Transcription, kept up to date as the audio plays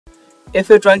If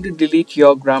you're trying to delete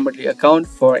your Grammarly account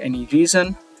for any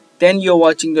reason, then you're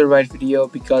watching the right video,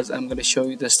 because I'm going to show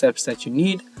you the steps that you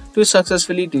need to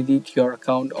successfully delete your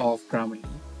account of Grammarly.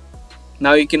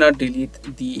 Now you cannot delete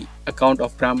the account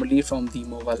of Grammarly from the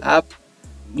mobile app.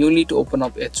 You need to open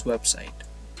up its website.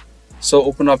 So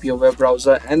open up your web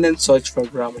browser and then search for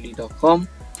grammarly.com.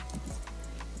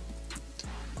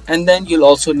 And then you'll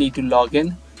also need to log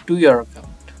in to your account.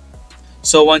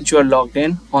 So once you are logged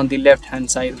in, on the left hand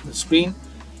side of the screen,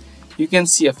 you can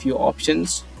see a few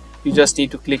options. You just need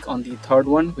to click on the third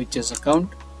one, which is account.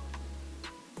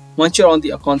 Once you're on the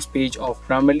accounts page of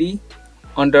Grammarly,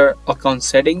 under account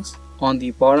settings, on the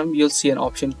bottom, you'll see an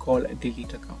option called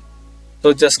delete account.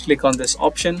 So just click on this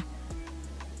option.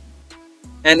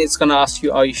 And it's gonna ask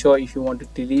you, are you sure if you want to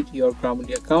delete your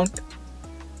Grammarly account?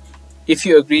 If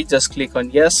you agree, just click on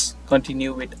yes,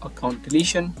 continue with account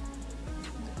deletion.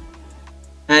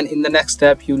 And in the next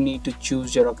step, you need to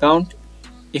choose your account.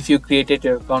 If you created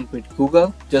your account with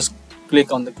Google, just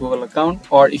click on the Google account.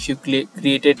 Or if you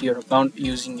created your account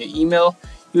using your email,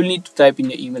 you'll need to type in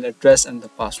your email address and the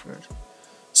password.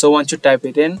 So once you type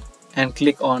it in and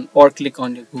click on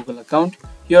your Google account,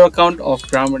 your account of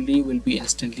Grammarly will be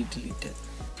instantly deleted.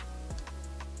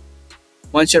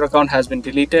 Once your account has been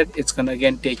deleted, it's gonna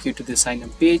again take you to the sign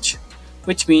up page,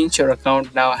 which means your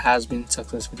account now has been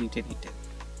successfully deleted.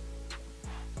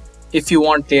 If you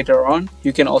want later on,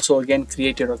 you can also again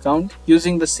create your account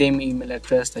using the same email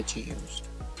address that you used.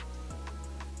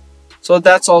 So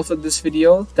that's all for this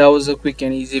video. That was a quick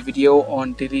and easy video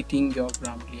on deleting your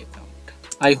Grammarly account.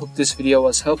 I hope this video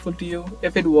was helpful to you.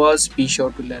 If it was, be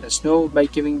sure to let us know by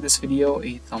giving this video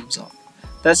a thumbs up.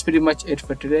 That's pretty much it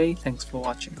for today. Thanks for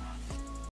watching.